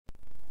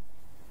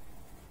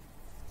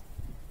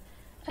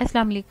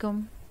Assalamu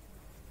alaikum.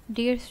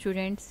 Dear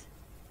students,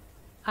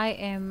 I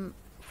am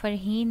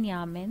Farheen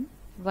Yamin,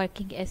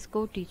 working as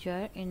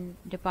co-teacher in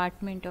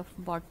Department of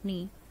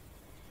Botany,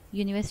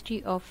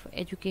 University of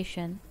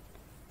Education,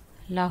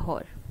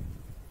 Lahore.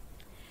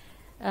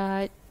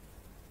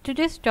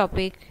 Today's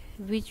topic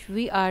which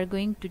we are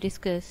going to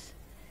discuss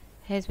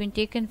has been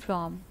taken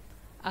from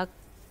a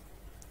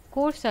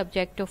core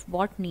subject of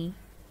botany,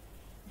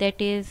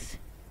 that is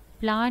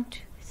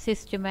plant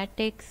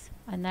systematics,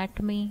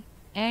 anatomy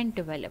and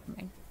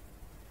development.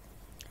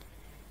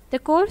 The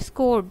course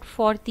code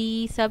for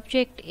the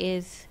subject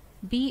is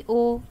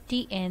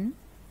BOTN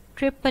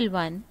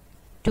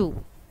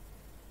 1112.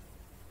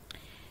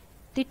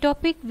 The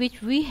topic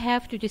which we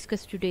have to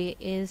discuss today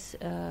is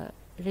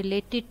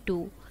related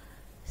to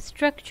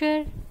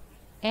structure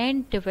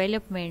and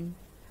development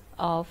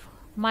of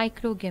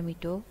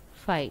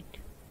Microgametophyte.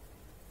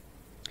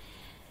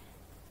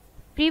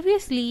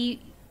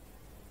 Previously,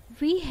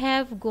 we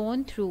have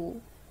gone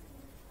through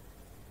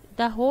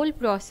the whole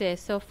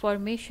process of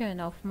formation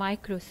of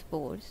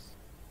microspores,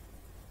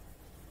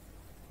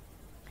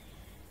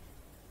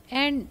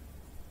 and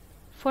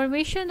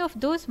formation of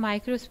those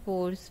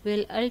microspores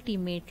will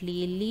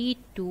ultimately lead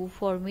to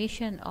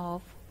formation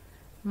of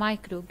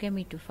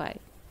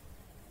microgametophyte.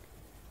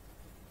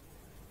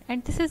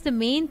 And this is the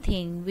main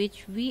thing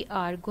which we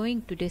are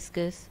going to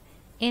discuss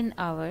in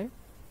our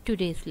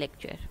today's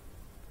lecture.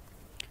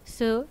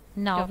 So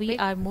now we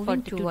are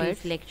moving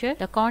towards lecture.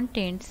 The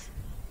contents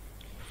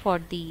for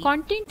the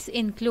contents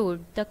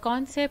include the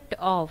concept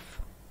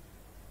of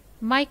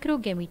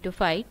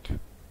microgametophyte,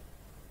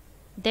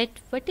 that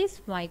what is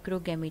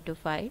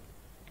microgametophyte,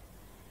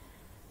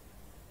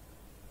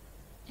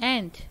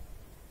 and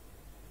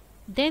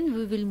then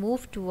we will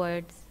move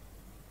towards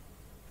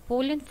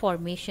pollen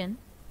formation,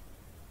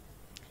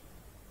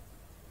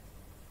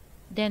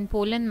 then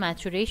pollen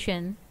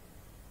maturation,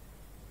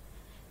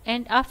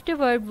 and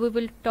afterward we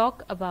will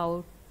talk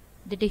about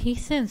the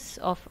dehiscence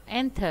of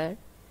anther,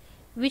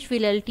 which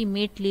will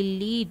ultimately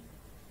lead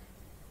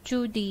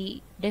to the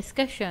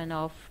discussion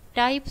of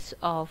types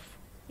of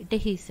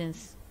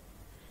dehiscence.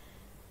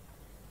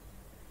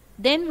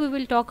 Then we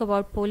will talk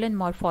about pollen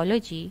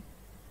morphology,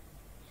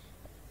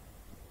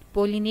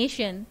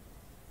 pollination,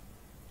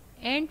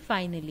 and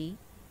finally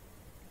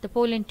the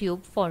pollen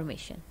tube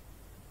formation.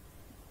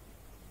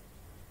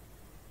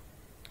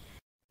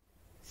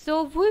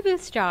 So we will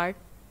start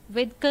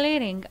with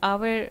clearing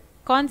our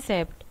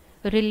concept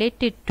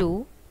related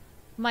to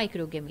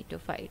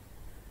microgametophyte.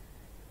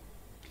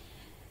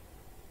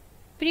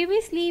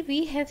 Previously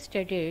we have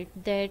studied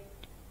that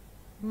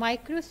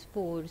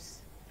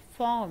microspores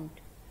formed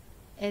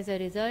as a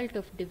result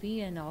of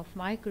division of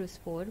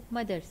microspore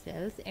mother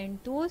cells, and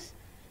those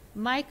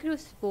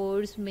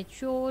microspores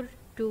mature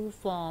to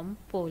form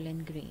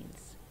pollen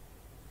grains.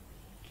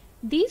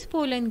 These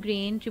pollen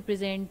grains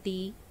represent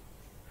the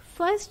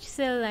first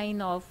cell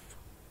line of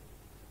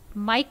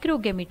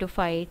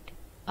microgametophyte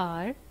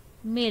or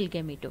male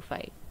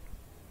gametophyte.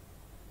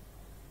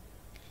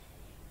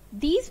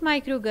 These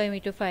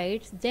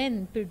microgametophytes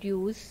then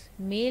produce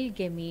male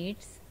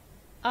gametes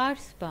or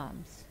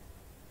sperms.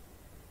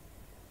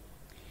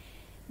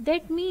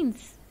 That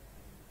means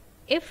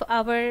if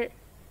our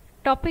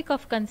topic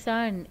of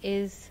concern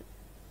is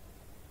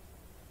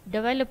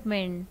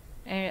development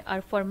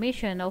or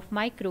formation of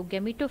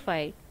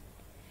microgametophyte,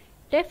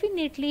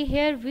 definitely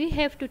here we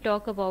have to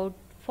talk about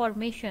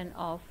formation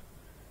of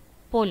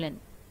pollen.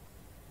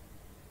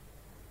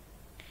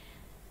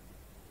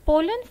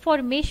 Pollen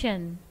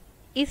formation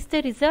is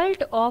the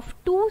result of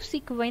two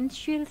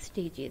sequential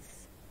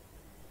stages.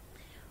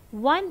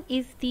 One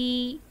is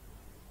the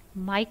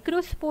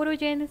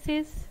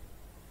microsporogenesis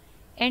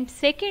and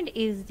second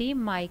is the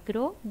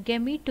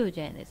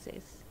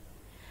microgametogenesis.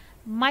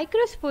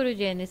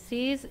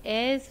 Microsporogenesis,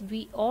 as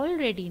we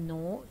already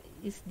know,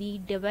 is the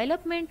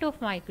development of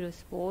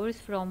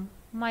microspores from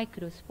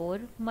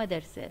microspore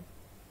mother cell.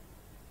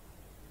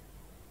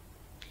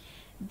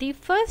 The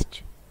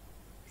first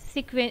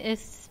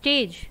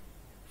stage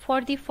for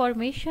the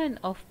formation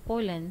of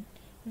pollen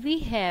we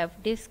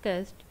have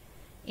discussed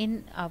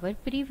in our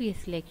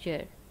previous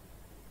lecture.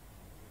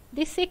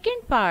 The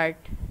second part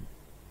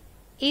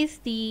is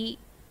the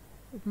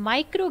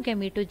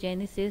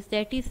microgametogenesis,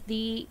 that is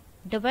the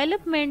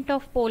development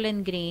of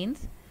pollen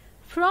grains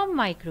from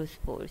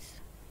microspores.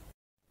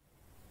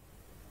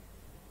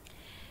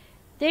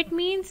 That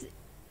means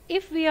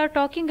if we are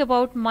talking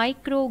about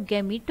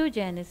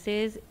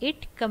microgametogenesis,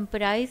 it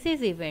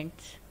comprises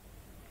events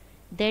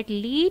that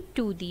lead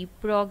to the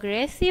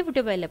progressive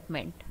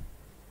development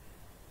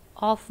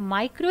of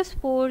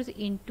microspores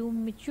into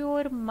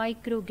mature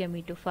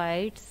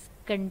microgametophytes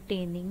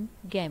containing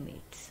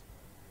gametes.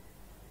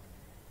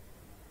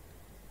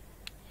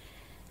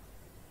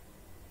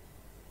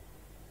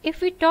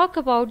 If we talk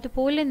about the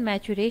pollen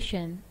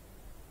maturation,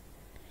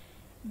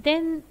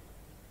 then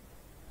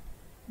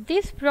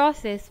this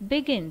process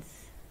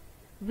begins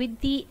with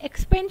the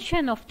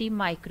expansion of the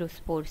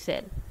microspore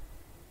cell.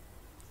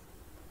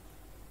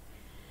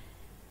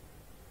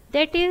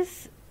 That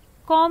is,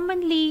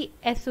 commonly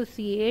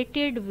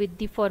associated with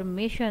the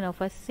formation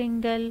of a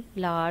single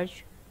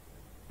large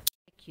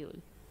vacuole.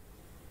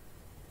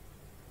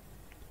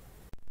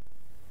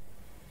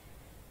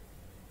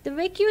 The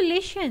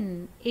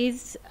vacuolation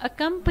is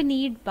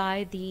accompanied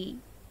by the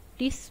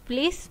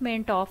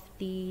displacement of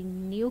the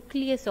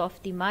nucleus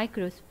of the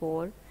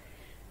microspore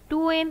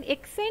to an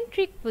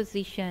eccentric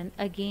position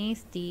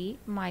against the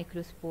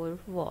microspore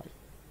wall.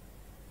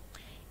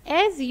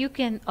 As you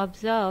can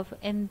observe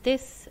in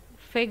this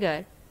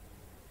figure,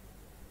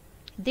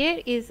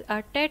 there is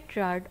a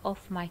tetrad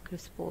of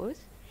microspores,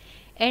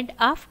 and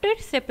after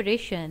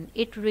separation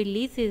it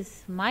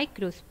releases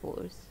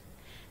microspores.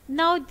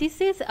 Now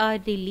this is a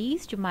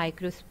released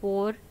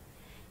microspore.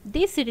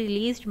 This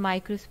released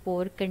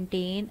microspore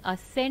contains a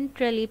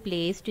centrally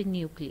placed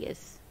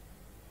nucleus.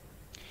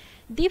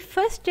 The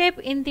first step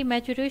in the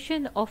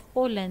maturation of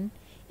pollen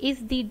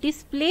is the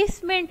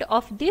displacement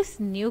of this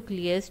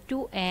nucleus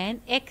to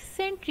an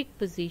eccentric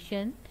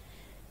position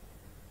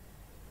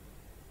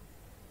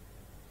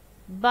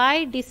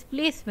by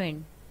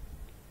displacement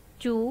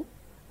to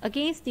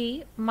against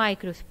the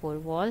microspore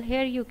wall.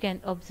 Here you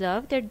can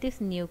observe that this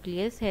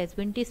nucleus has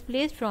been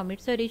displaced from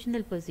its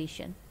original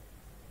position,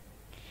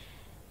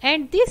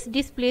 and this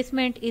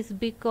displacement is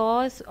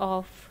because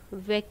of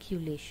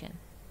vacuolation,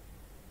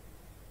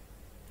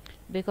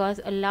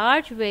 because a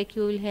large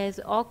vacuole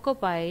has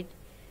occupied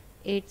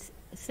its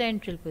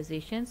central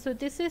position. So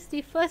this is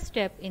the first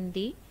step in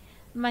the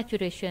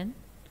maturation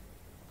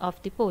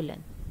of the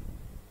pollen.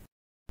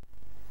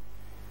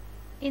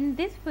 In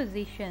this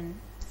position,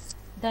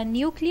 the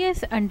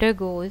nucleus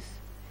undergoes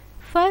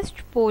first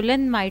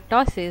pollen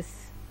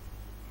mitosis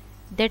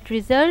that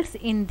results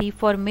in the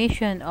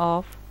formation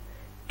of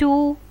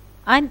two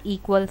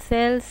unequal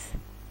cells,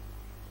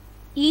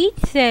 each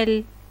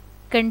cell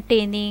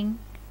containing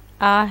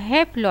a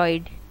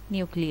haploid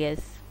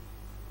nucleus.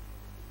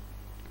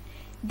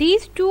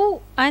 These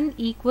two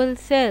unequal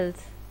cells,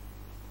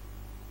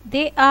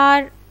 they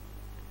are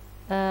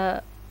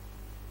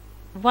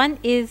one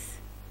is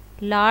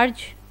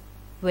large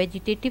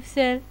vegetative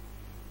cell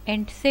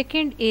and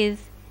second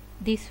is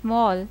the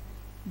small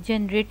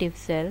generative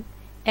cell.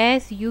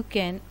 As you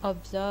can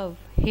observe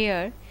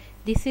here,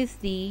 this is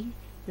the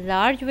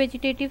large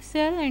vegetative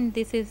cell and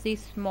this is the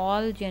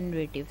small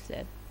generative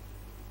cell.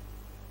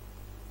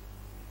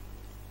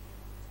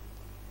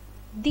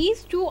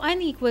 These two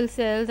unequal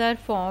cells are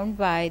formed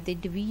by the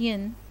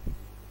division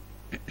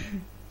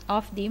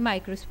of the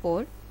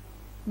microspore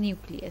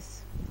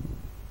nucleus.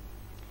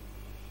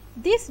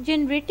 This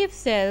generative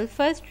cell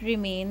first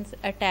remains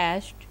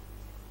attached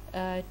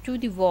to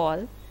the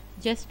wall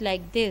just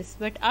like this,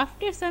 but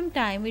after some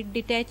time it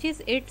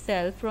detaches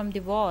itself from the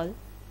wall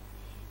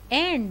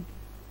and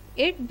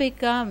it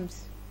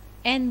becomes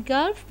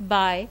engulfed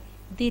by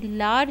the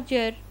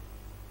larger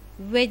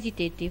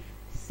vegetative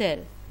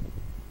cell,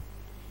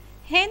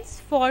 hence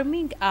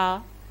forming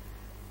a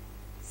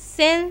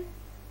cell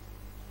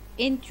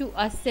into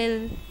a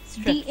cell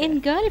structure. The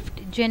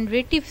engulfed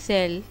generative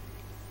cell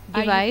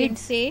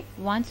divides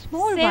once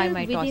more by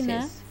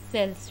mitosis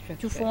cell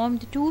structure to form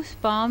the two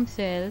sperm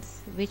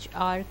cells which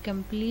are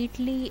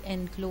completely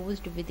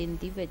enclosed within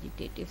the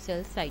vegetative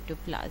cell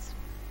cytoplasm,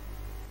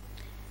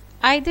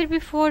 either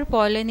before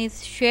pollen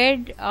is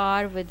shed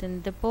or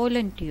within the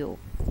pollen tube.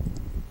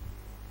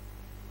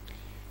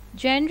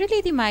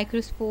 Generally, the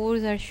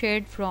microspores are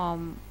shed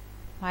from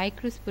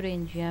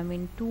microsporangium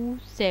in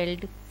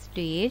two-celled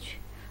stage.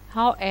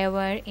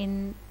 However,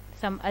 in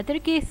some other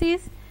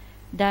cases,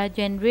 the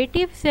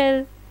generative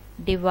cell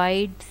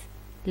divides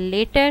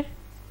later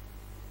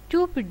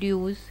to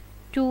produce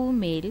two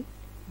male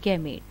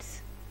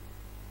gametes.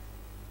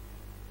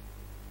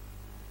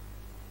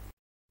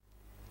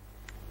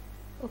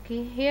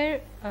 Okay,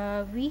 here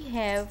we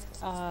have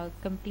a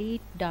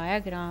complete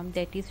diagram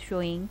that is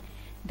showing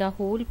the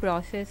whole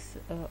process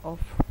of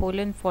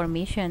pollen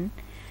formation.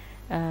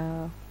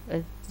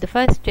 The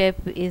first step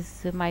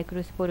is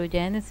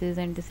microsporogenesis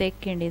and the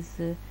second is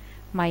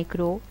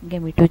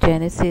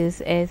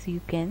microgametogenesis, as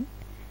you can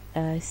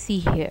see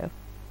here.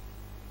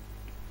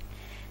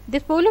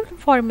 This pollen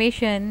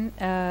formation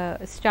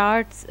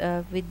starts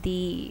with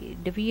the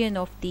division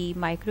of the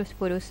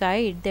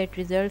microsporocyte that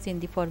results in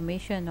the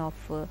formation of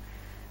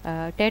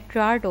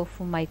tetrad of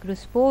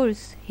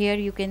microspores. Here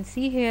you can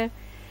see here,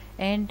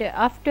 and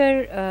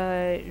after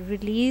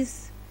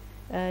release,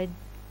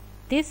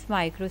 this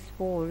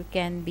microspore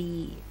can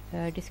be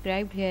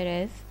described here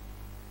as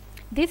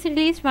this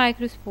released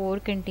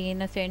microspore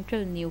contain a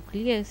central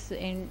nucleus,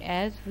 and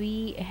as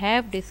we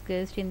have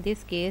discussed, in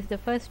this case the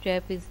first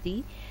step is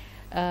the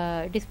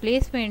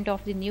displacement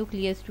of the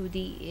nucleus to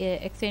the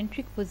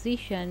eccentric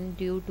position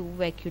due to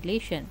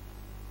vacuolation.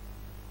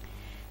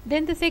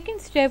 Then the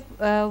second step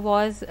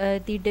was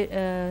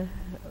the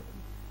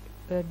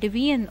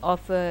division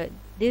of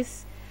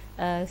this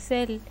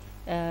cell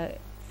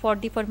for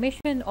the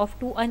formation of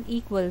two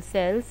unequal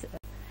cells.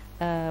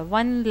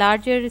 One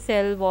larger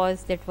cell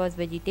was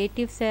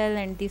vegetative cell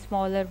and the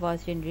smaller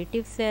was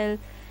generative cell.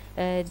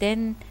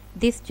 Then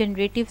this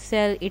generative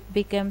cell, it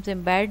becomes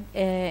embedded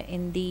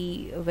in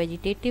the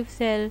vegetative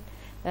cell,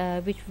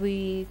 which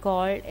we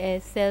call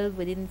a cell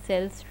within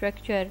cell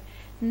structure.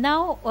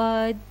 Now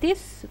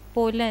this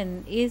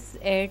pollen is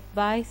at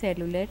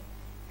bicellular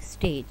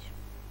stage.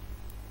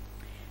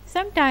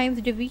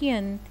 Sometimes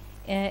division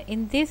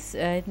in this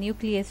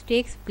nucleus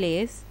takes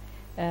place,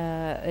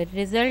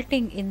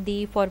 resulting in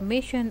the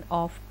formation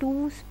of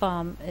two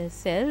sperm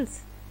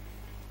cells.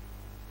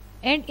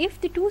 And if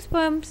the two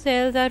sperm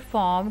cells are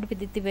formed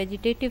with the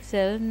vegetative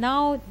cell,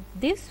 now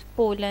this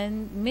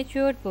pollen,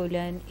 mature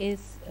pollen,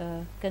 is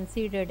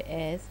considered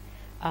as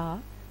a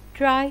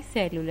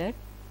tricellular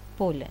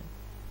pollen.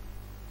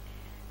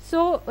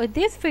 So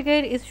this figure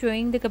is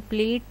showing the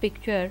complete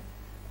picture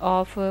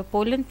of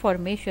pollen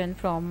formation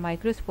from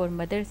microspore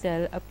mother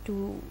cell up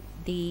to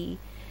the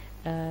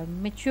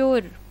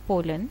mature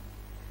pollen.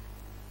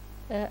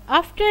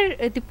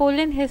 After the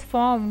pollen has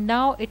formed,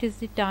 now it is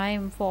the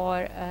time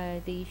for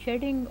the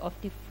shedding of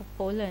the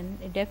pollen.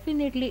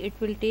 Definitely it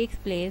will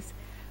take place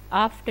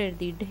after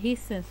the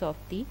dehiscence of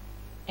the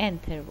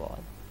anther wall.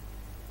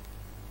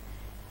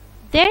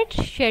 That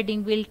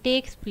shedding will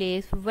take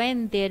place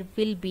when there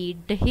will be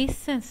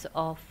dehiscence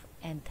of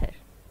anther.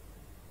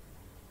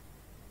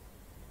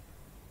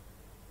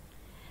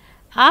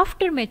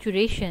 After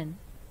maturation,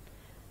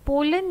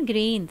 pollen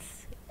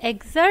grains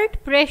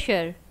exert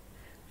pressure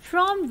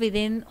from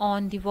within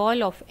on the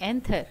wall of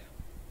anther,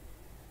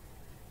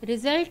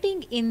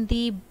 resulting in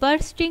the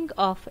bursting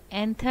of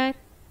anther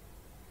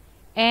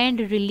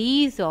and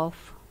release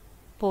of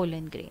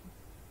pollen grain.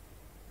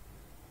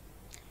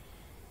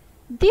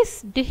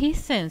 This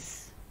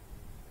dehiscence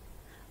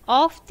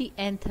of the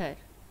anther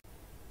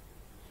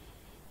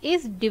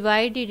is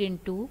divided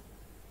into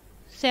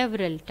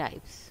several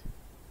types.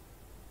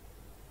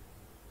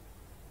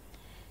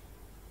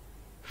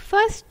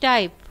 First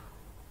type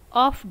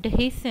of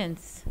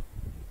dehiscence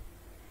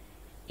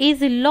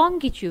is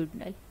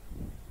longitudinal.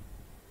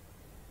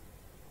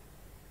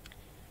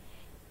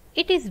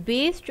 It is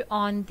based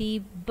on the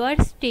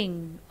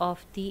bursting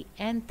of the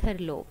anther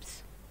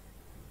lobes.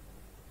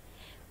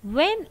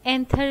 When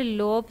anther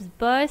lobes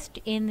burst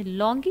in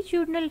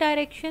longitudinal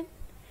direction,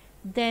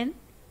 then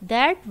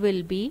that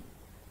will be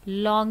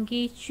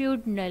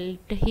longitudinal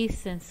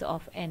dehiscence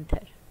of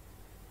anther.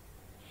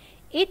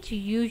 It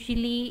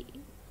usually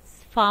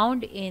is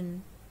found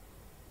in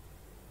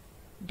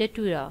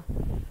Datura.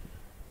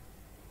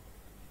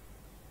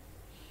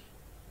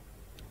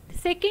 The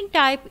second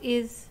type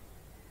is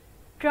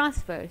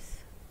transverse.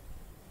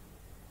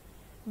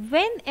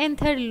 When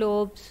anther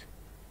lobes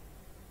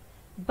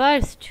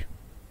burst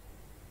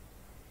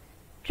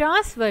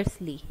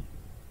transversely,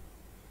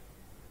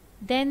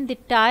 then the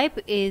type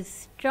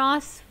is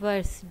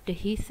transverse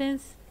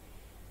dehiscence,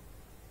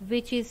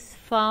 which is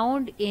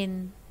found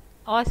in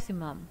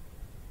Ocimum.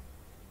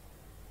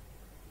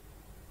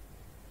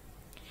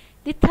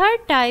 The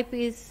third type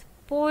is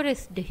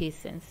porous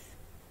dehiscence.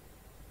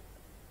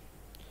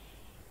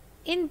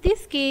 In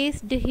this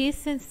case,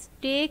 dehiscence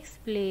takes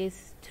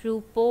place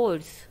through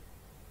pores.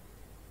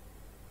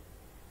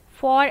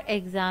 For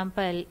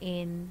example,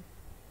 in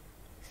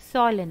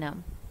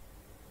Solanum.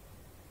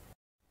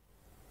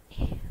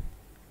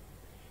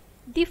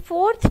 The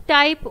fourth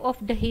type of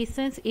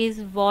dehiscence is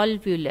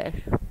valvular.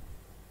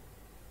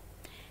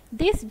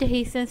 This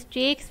dehiscence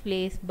takes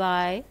place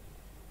by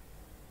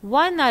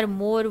one or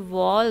more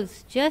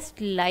valves, just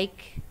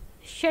like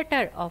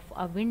shutter of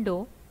a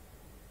window.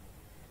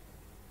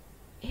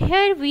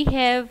 Here we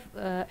have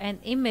an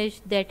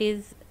image that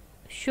is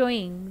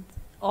showing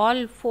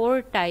all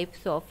four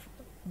types of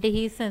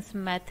dehiscence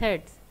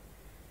methods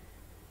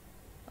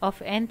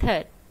of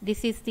anther.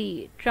 This is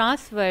the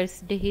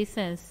transverse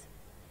dehiscence,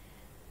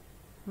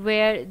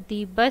 where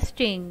the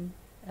bursting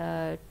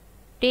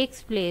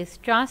takes place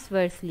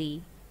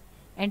transversely,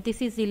 and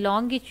this is the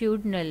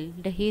longitudinal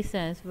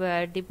dehiscence,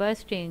 where the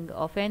bursting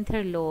of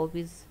anther lobe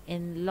is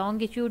in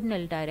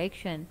longitudinal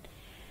direction.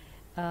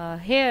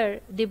 Here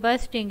the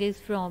bursting is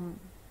from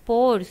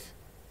pores,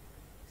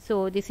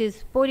 so this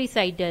is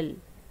poricidal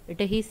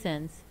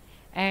dehiscence,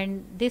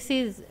 and this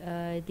is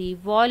the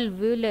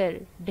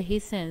valvular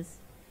dehiscence.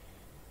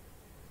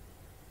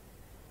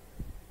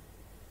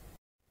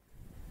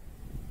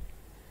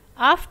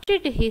 After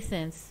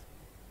dehiscence,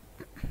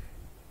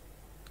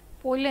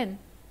 pollen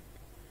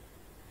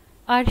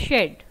are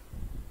shed.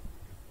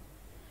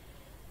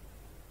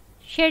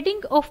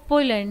 Shedding of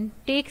pollen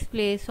takes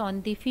place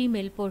on the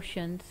female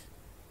portions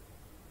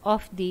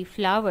of the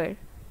flower,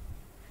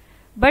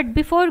 but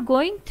before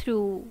going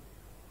through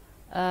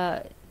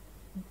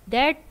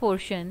that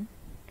portion,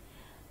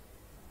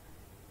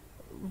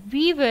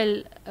 we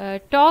will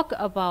talk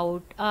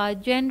about a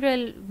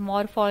general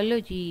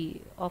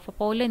morphology of a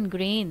pollen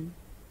grain.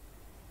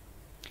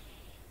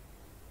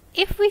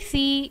 If we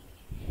see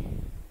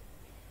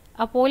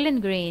a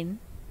pollen grain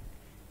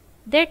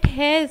that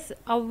has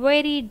a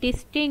very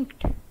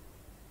distinct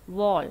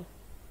wall,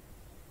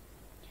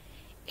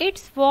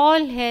 its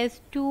wall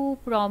has two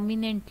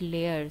prominent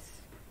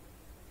layers.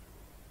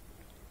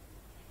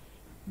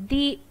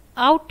 The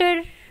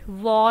outer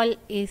wall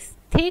is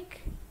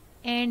thick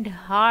and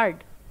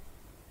hard,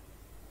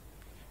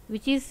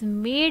 which is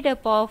made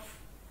up of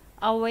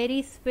a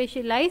very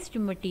specialized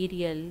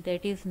material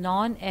that is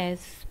known as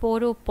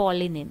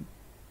sporopollenin.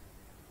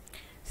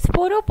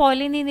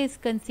 Sporopollenin is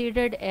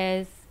considered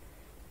as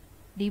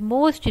the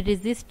most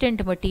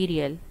resistant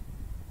material.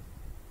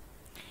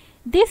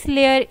 This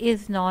layer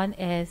is known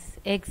as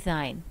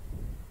exine.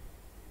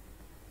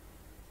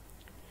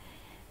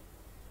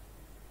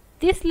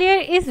 This layer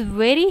is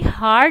very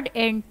hard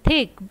and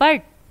thick,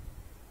 but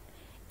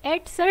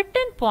at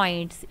certain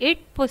points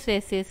it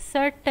possesses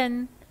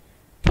certain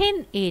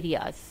thin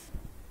areas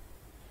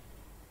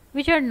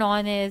which are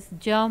known as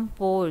germ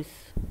pores,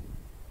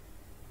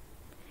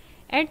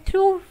 and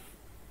through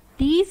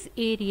these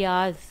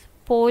areas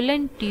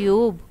pollen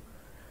tube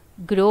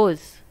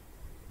grows.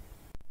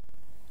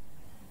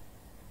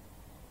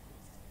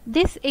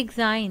 This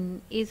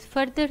exine is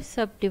further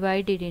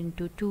subdivided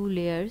into two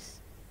layers.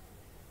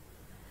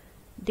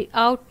 The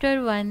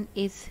outer one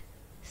is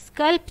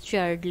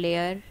sculptured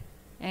layer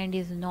and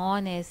is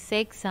known as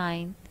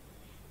sexine,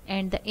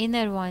 and the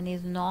inner one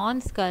is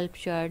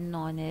non-sculptured,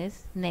 known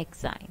as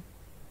nexine.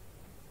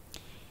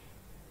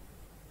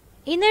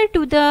 Inner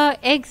to the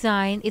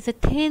exine is a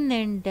thin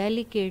and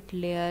delicate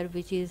layer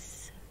which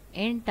is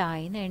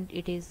entine, and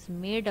it is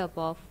made up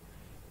of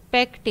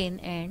pectin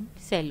and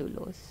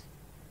cellulose.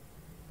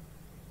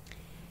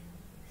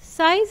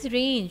 Size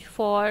range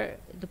for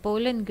the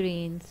pollen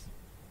grains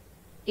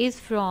is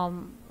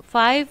from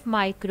 5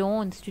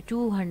 microns to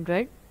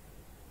 200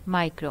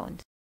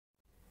 microns.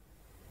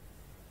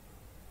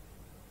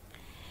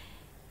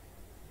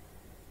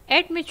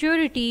 At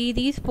maturity,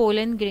 these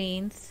pollen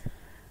grains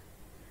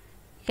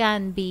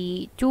can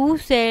be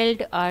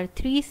 2-celled or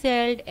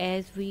 3-celled,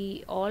 as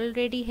we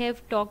already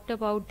have talked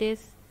about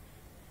this,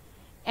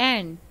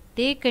 and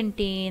they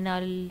contain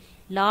a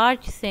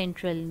large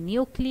central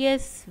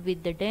nucleus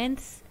with the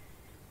dense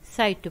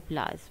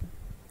cytoplasm.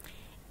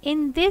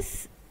 In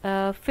this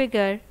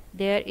figure,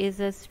 there is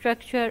a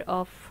structure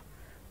of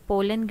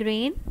pollen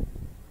grain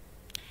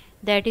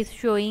that is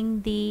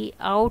showing the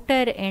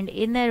outer and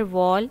inner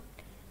wall.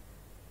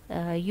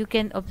 You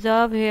can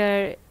observe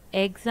here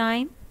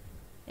exine,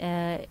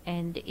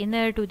 and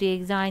inner to the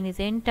exine is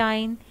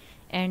entine,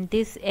 and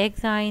this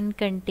exine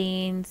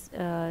contains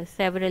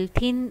several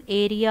thin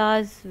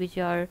areas which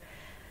are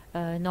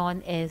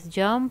known as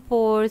germ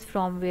pores,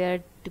 from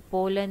where the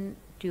pollen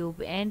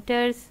tube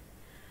enters.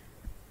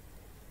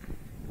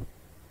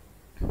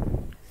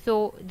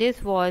 So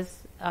this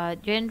was a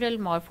general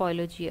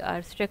morphology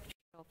or structure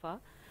of a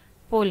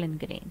pollen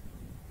grain.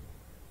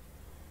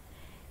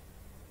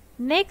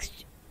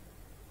 Next,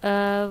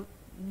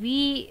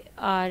 we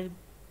are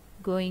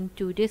going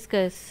to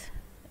discuss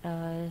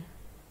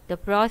the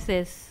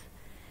process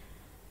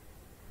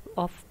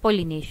of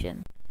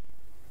pollination.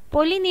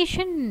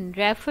 Pollination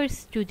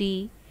refers to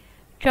the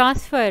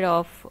transfer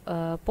of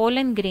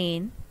pollen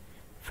grain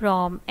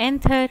from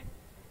anther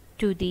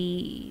to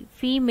the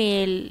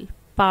female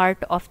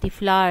part of the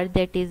flower,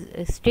 that is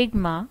a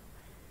stigma,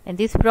 and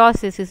this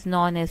process is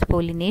known as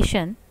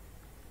pollination.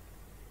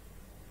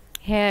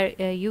 Here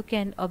you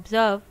can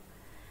observe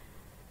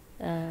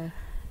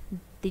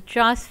the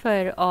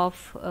transfer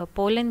of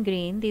pollen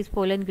grain. These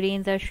pollen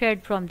grains are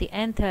shed from the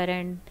anther,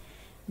 and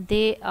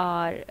they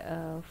are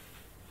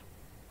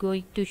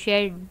going to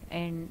shed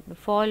and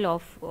fall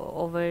off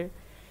over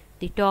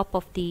the top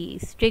of the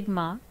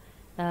stigma.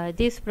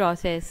 This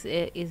process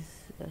is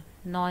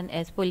known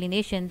as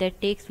pollination,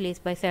 that takes place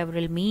by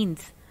several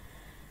means.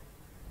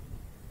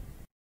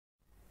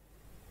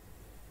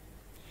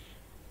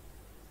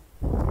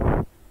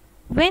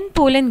 When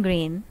pollen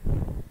grain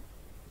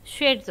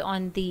sheds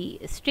on the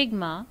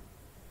stigma,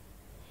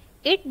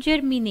 it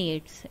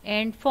germinates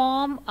and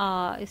form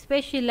a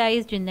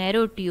specialized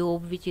narrow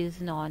tube which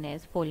is known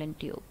as pollen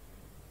tube.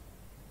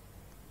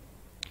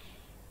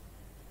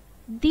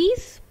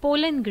 These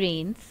pollen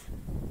grains,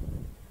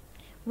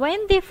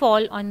 when they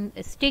fall on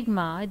a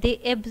stigma,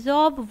 they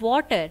absorb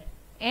water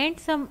and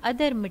some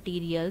other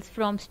materials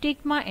from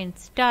stigma and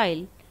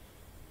style,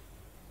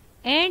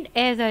 and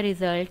as a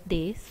result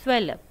they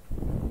swell up.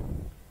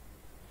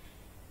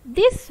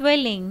 This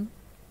swelling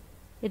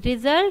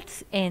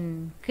results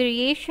in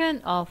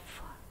creation of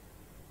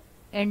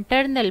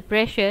internal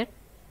pressure,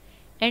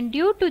 and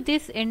due to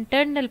this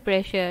internal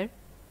pressure,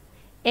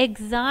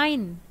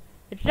 exine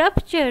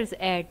ruptures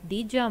at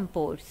the germ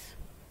pores,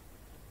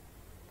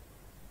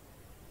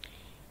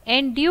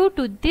 and due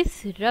to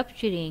this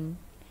rupturing,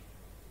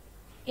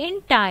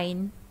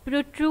 entine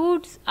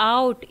protrudes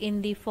out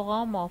in the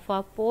form of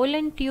a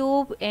pollen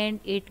tube, and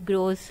it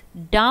grows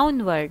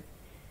downward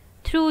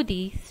through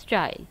the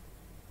style.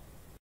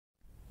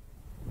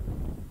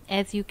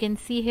 As you can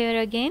see here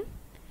again,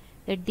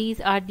 that these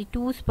are the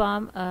two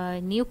sperm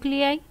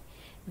nuclei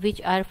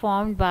which are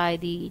formed by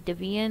the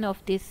division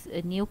of this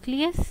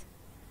nucleus.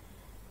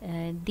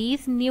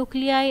 These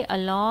nuclei,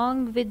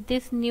 along with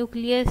this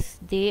nucleus,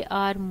 they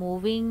are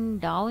moving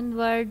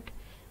downward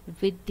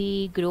with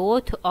the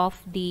growth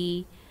of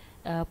the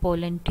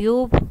pollen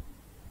tube,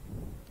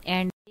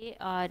 and they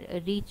are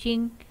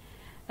reaching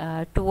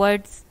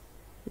towards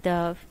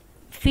the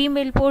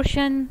female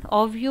portion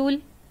ovule.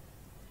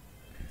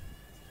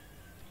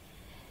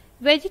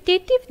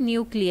 Vegetative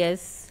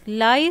nucleus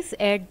lies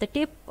at the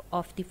tip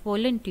of the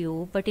pollen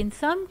tube, but in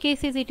some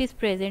cases it is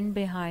present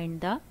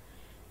behind the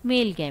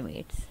male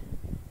gametes.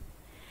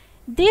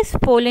 This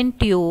pollen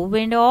tube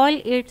and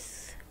all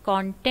its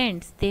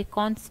contents, they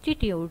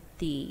constitute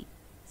the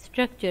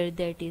structure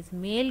that is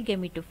male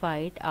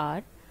gametophyte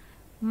or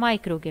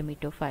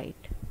microgametophyte.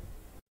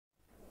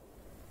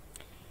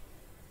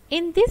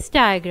 In this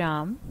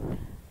diagram,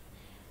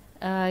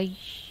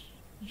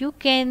 you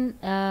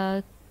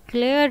can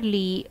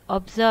clearly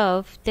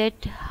observe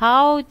that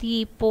how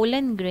the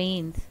pollen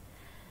grains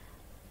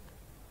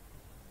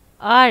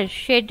are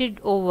shedded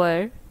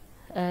over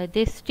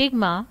this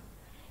stigma,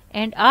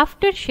 and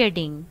after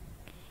shedding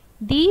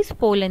these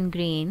pollen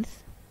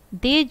grains,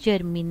 they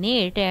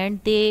germinate and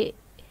they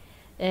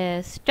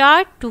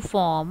start to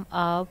form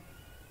a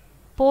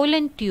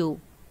pollen tube.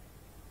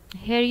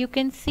 Here you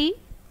can see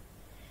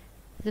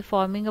the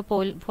forming a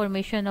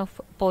formation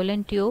of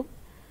pollen tube.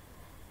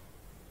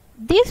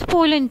 This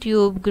pollen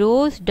tube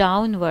grows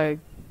downward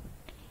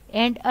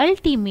and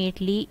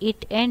ultimately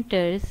it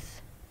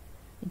enters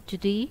into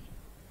the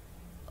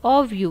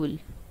ovule.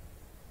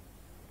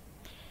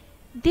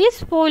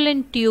 This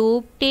pollen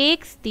tube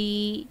takes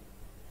the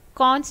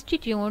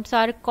constituents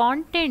or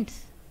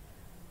contents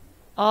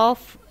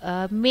of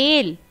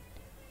male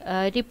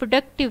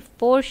reproductive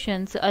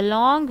portions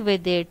along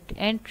with it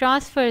and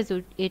transfers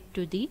it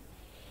to the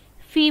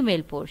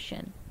female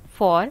portion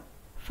for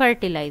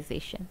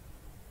fertilization.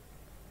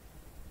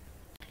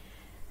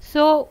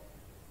 So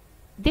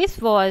this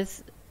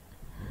was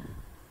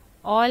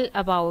all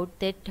about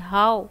that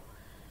how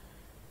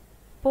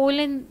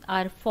pollen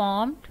are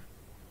formed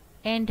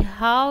and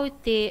how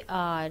they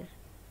are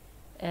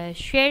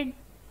shed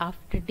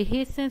after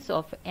dehiscence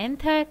of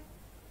anther,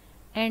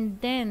 and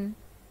then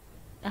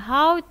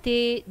how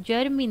they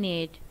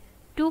germinate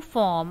to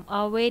form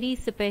a very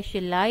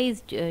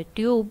specialized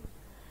tube,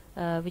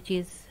 which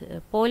is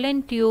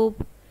pollen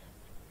tube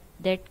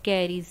that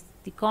carries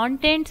the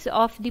contents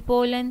of the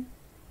pollen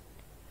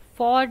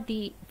for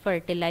the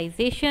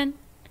fertilization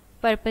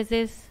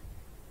purposes.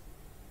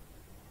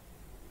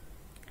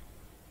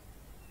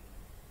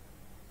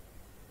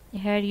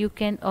 Here you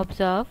can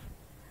observe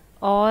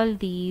all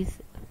these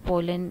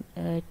pollen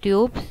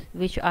tubes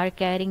which are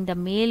carrying the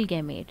male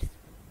gametes.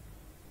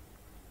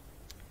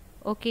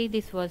 Okay,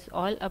 this was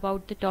all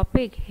about the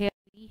topic. Here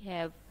we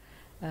have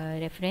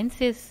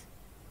references.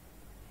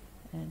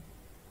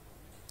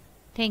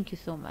 Thank you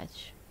so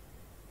much.